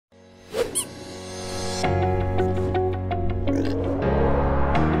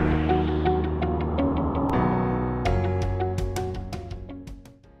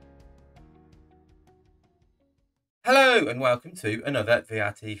and welcome to another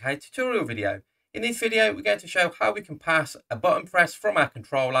VRTK tutorial video. In this video we're going to show how we can pass a button press from our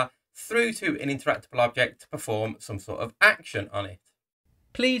controller through to an interactable object to perform some sort of action on it.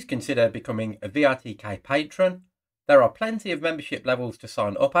 Please consider becoming a VRTK patron. There are plenty of membership levels to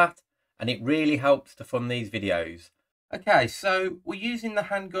sign up at and it really helps to fund these videos. Okay, so we're using the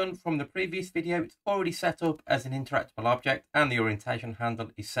handgun from the previous video. It's already set up as an interactable object and the orientation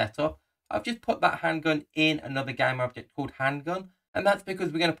handle is set up. I've just put that handgun in another game object called handgun, and that's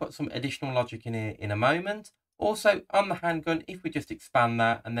because we're going to put some additional logic in here in a moment. Also on the handgun, if we just expand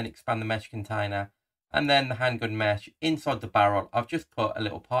that and then expand the mesh container and then the handgun mesh inside the barrel, I've just put a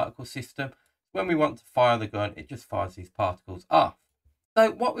little particle system. When we want to fire the gun, it just fires these particles off.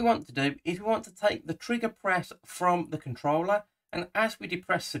 So what we want to do is we want to take the trigger press from the controller, and as we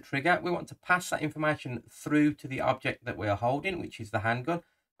depress the trigger, we want to pass that information through to the object that we are holding, which is the handgun.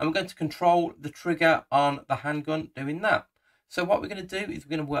 And we're going to control the trigger on the handgun doing that. So what we're going to do is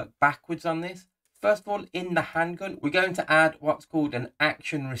we're going to work backwards on this. First of all, in the handgun, we're going to add what's called an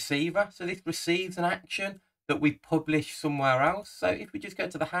action receiver. So this receives an action that we publish somewhere else. So if we just go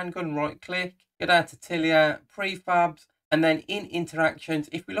to the handgun, right click, go down to Tilia, prefabs, and then in interactions,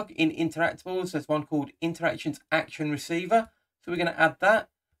 if we look in interactables, there's one called interactions action receiver. So we're going to add that,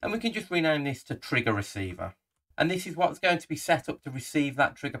 and we can just rename this to trigger receiver. And this is what's going to be set up to receive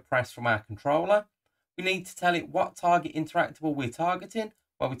that trigger press from our controller. We need to tell it what target interactable we're targeting.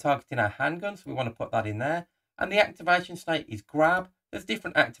 Well, we're targeting our handgun, so we want to put that in there. And the activation state is grab. There's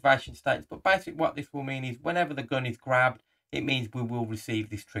different activation states, but basically what this will mean is whenever the gun is grabbed, it means we will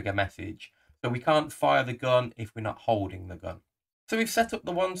receive this trigger message. So we can't fire the gun if we're not holding the gun. So we've set up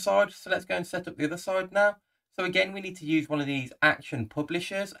the one side, so let's go and set up the other side now. So again, we need to use one of these action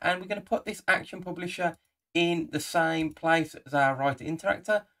publishers, and we're going to put this action publisher in the same place as our right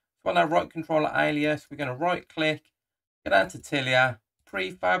interactor. So on our right controller alias, we're going to right click, go down to Tilia,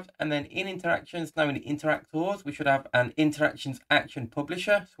 prefabs, and then in interactions, now in the interactors, we should have an interactions action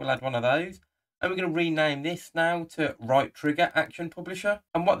publisher. So we'll add one of those. And we're going to rename this now to right trigger action publisher.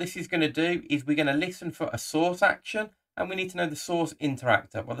 And what this is going to do is we're going to listen for a source action, and we need to know the source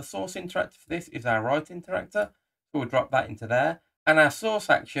interactor. Well, the source interactor for this is our right interactor. So we'll drop that into there. And our source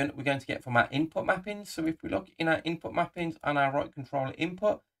action we're going to get from our input mappings. So if we look in our input mappings on our right controller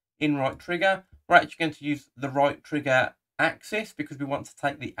input, in right trigger, we're actually going to use the right trigger axis because we want to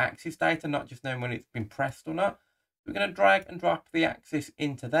take the axis data, not just knowing when it's been pressed or not. We're going to drag and drop the axis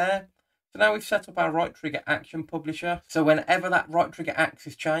into there. So now we've set up our right trigger action publisher. So whenever that right trigger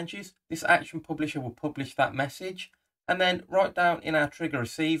axis changes, this action publisher will publish that message. And then right down in our trigger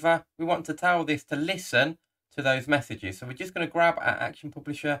receiver, we want to tell this to listen to those messages. So we're just going to grab our action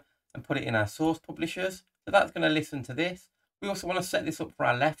publisher and put it in our source publishers. So that's going to listen to this. We also want to set this up for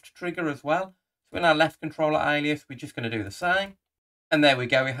our left trigger as well. So in our left controller alias, we're just going to do the same. And there we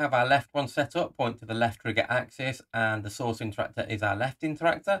go. We have our left one set up, point to the left trigger axis, and the source interactor is our left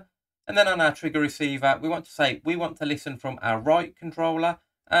interactor. And then on our trigger receiver, we want to say we want to listen from our right controller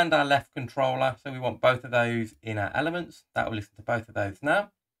and our left controller. So we want both of those in our elements. That will listen to both of those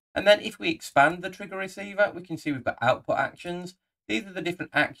now. And then if we expand the trigger receiver, we can see we've got output actions. These are the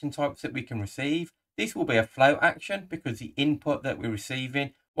different action types that we can receive. This will be a float action because the input that we're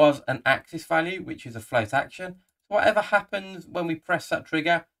receiving was an axis value, which is a float action. So whatever happens when we press that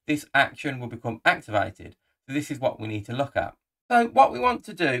trigger, this action will become activated. So this is what we need to look at. So what we want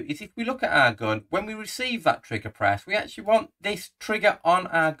to do is if we look at our gun, when we receive that trigger press, we actually want this trigger on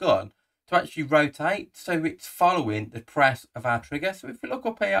our gun to actually rotate so it's following the press of our trigger. So if we look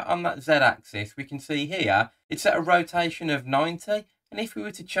up here on that Z axis, we can see here it's at a rotation of 90. And if we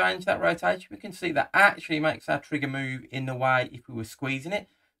were to change that rotation, we can see that actually makes our trigger move in the way if we were squeezing it.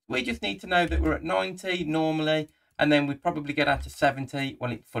 We just need to know that we're at 90 normally, and then we probably get out to 70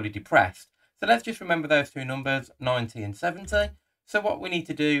 when it's fully depressed. So let's just remember those two numbers, 90 and 70. So what we need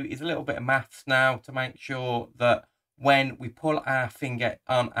to do is a little bit of maths now to make sure that when we pull our finger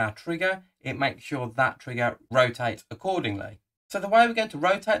on our trigger, it makes sure that trigger rotates accordingly. So the way we're going to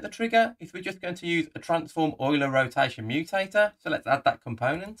rotate the trigger is we're just going to use a transform Euler rotation mutator. So let's add that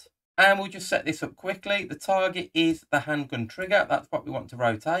component. And we'll just set this up quickly. The target is the handgun trigger. That's what we want to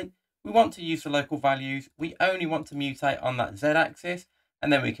rotate. We want to use the local values. We only want to mutate on that Z axis,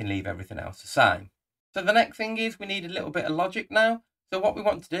 and then we can leave everything else the same. So the next thing is we need a little bit of logic now. So what we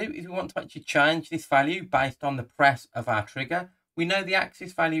want to do is we want to actually change this value based on the press of our trigger. We know the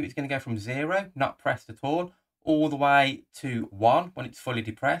axis value is going to go from 0, not pressed at all the way to 1 when it's fully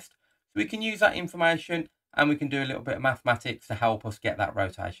depressed. So we can use that information and we can do a little bit of mathematics to help us get that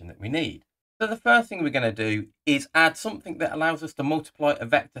rotation that we need. So the first thing we're going to do is add something that allows us to multiply a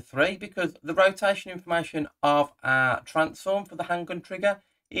vector 3, because the rotation information of our transform for the handgun trigger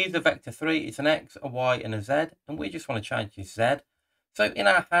is a vector 3. It's an X, a Y, and a Z, and we just want to change this Z. So in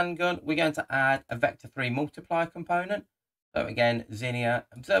our handgun, we're going to add a vector 3 multiplier component. So again, Zinnia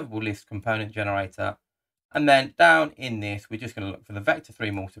observable list component generator. And then down in this, we're just going to look for the vector 3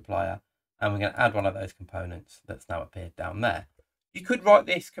 multiplier, and we're going to add one of those components that's now appeared down there. You could write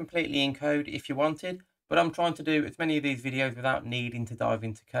this completely in code if you wanted, but I'm trying to do as many of these videos without needing to dive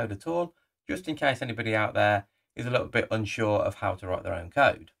into code at all, just in case anybody out there is a little bit unsure of how to write their own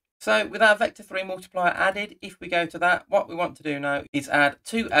code. So with our vector 3 multiplier added, if we go to that, what we want to do now is add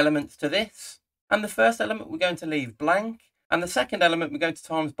 2 elements to this. And the first element we're going to leave blank, and the second element we're going to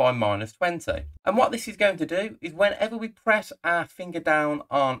times by -20. And what this is going to do is whenever we press our finger down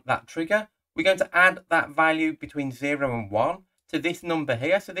on that trigger, we're going to add that value between 0 and 1 to this number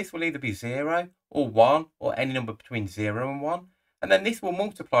here. So this will either be 0 or 1 or any number between 0 and 1. And then this will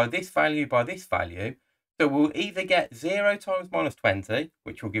multiply this value by this value. So we'll either get 0 times -20,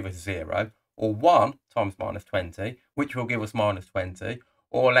 which will give us 0, or 1 times -20, which will give us -20.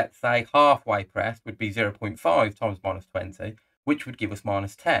 Or let's say halfway pressed would be 0.5 times -20, which would give us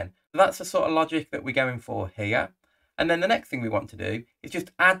 -10. So that's the sort of logic that we're going for here. And then the next thing we want to do is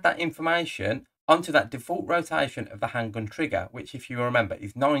just add that information onto that default rotation of the handgun trigger, which, if you remember,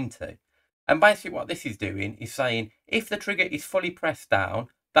 is 90. And basically what this is doing is saying if the trigger is fully pressed down,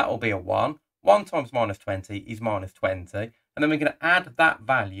 that will be a 1. 1 times -20 is -20. And then we're going to add that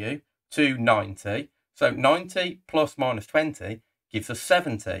value to 90. So 90 plus -20 gives us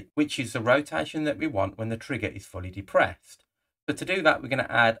 70, which is the rotation that we want when the trigger is fully depressed. So to do that, we're going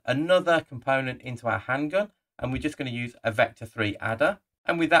to add another component into our handgun, and we're just going to use a vector 3 adder.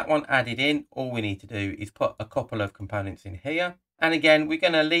 And with that one added in, all we need to do is put a couple of components in here. And again, we're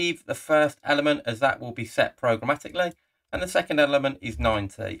going to leave the first element as that will be set programmatically. And the second element is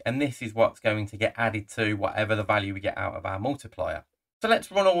 90. And this is what's going to get added to whatever the value we get out of our multiplier. So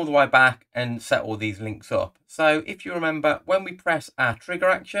let's run all the way back and set all these links up. So if you remember, when we press our trigger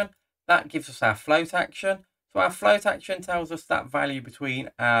action, that gives us our float action. So our float action tells us that value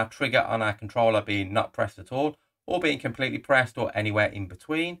between our trigger on our controller being not pressed at all, or being completely pressed, or anywhere in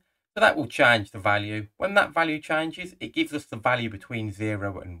between. So that will change the value. When that value changes, it gives us the value between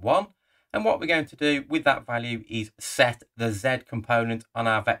 0 and 1. And what we're going to do with that value is set the Z component on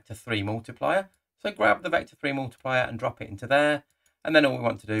our vector 3 multiplier. So grab the vector 3 multiplier and drop it into there. And then all we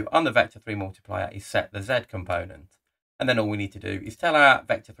want to do on the vector 3 multiplier is set the Z component. And then all we need to do is tell our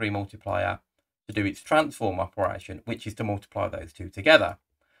vector 3 multiplier to do its transform operation, which is to multiply those two together.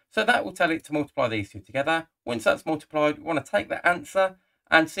 So that will tell it to multiply these two together. Once that's multiplied, we want to take the answer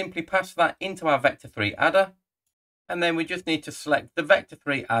and simply pass that into our vector 3 adder. And then we just need to select the vector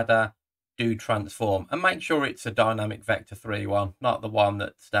 3 adder, do transform, and make sure it's a dynamic vector 3 one, not the one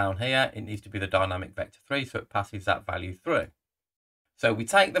that's down here. It needs to be the dynamic vector 3, so it passes that value through. So we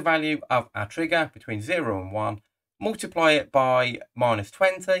take the value of our trigger between 0 and 1, multiply it by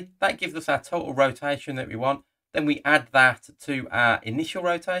 -20. That gives us our total rotation that we want. Then we add that to our initial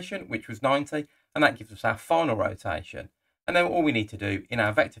rotation, which was 90, and that gives us our final rotation. And then all we need to do in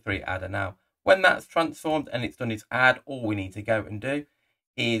our vector 3 adder now, when that's transformed and it's done its add, all we need to go and do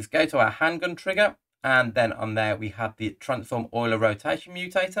is go to our handgun trigger, and then on there we have the transform Euler rotation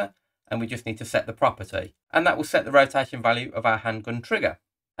mutator, and we just need to set the property, and that will set the rotation value of our handgun trigger.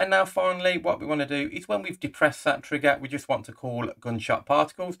 And now finally, what we want to do is when we've depressed that trigger, we just want to call gunshot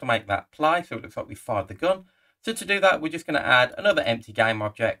particles to make that play, so it looks like we fired the gun. So to do that, we're just going to add another empty game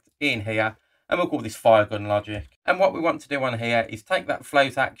object in here, and we'll call this fire gun logic. And what we want to do on here is take that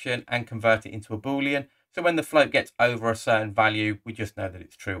float action and convert it into a Boolean. So when the float gets over a certain value, we just know that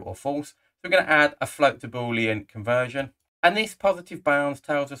it's true or false. So we're going to add a float to Boolean conversion. And this positive bounds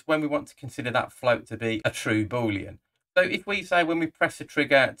tells us when we want to consider that float to be a true Boolean. So if we say when we press the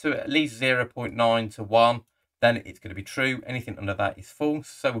trigger to at least 0.9 to 1, then it's going to be true. Anything under that is false.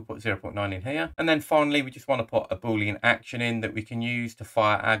 So we'll put 0.9 in here. And then finally, we just want to put a Boolean action in that we can use to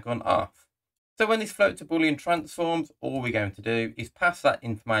fire our gun off. So when this float to Boolean transforms, all we're going to do is pass that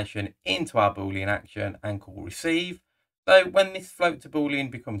information into our Boolean action and call receive. So when this float to Boolean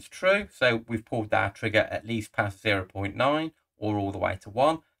becomes true, so we've pulled our trigger at least past 0.9 or all the way to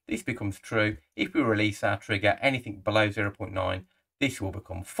 1, this becomes true. If we release our trigger anything below 0.9, this will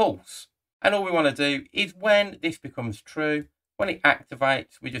become false. And all we want to do is when this becomes true, when it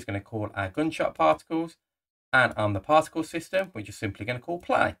activates, we're just going to call our gunshot particles. And on the particle system, we're just simply going to call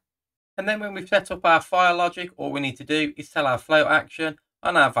play. And then when we've set up our fire logic, all we need to do is tell our float action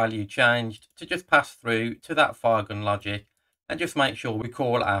on our value changed to just pass through to that fire gun logic. and just make sure we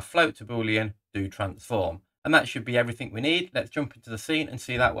call our float to boolean do transform. And that should be everything we need. Let's jump into the scene and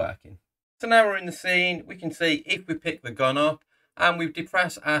see that working. So now we're in the scene, we can see if we pick the gun up and we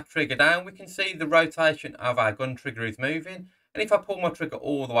depress our trigger down, we can see the rotation of our gun trigger is moving. And if I pull my trigger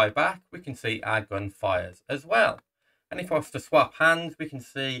all the way back, we can see our gun fires as well. And if I was to swap hands, we can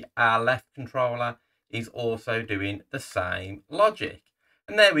see our left controller is also doing the same logic.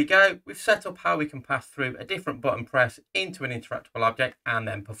 And there we go, we've set up how we can pass through a different button press into an interactable object and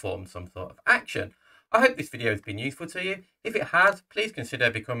then perform some sort of action. I hope this video has been useful to you. If it has, please consider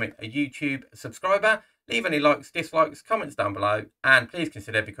becoming a YouTube subscriber. Leave any likes, dislikes, comments down below, and please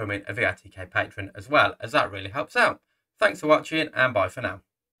consider becoming a VRTK patron as well, as that really helps out. Thanks for watching, and bye for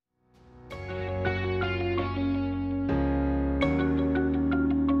now.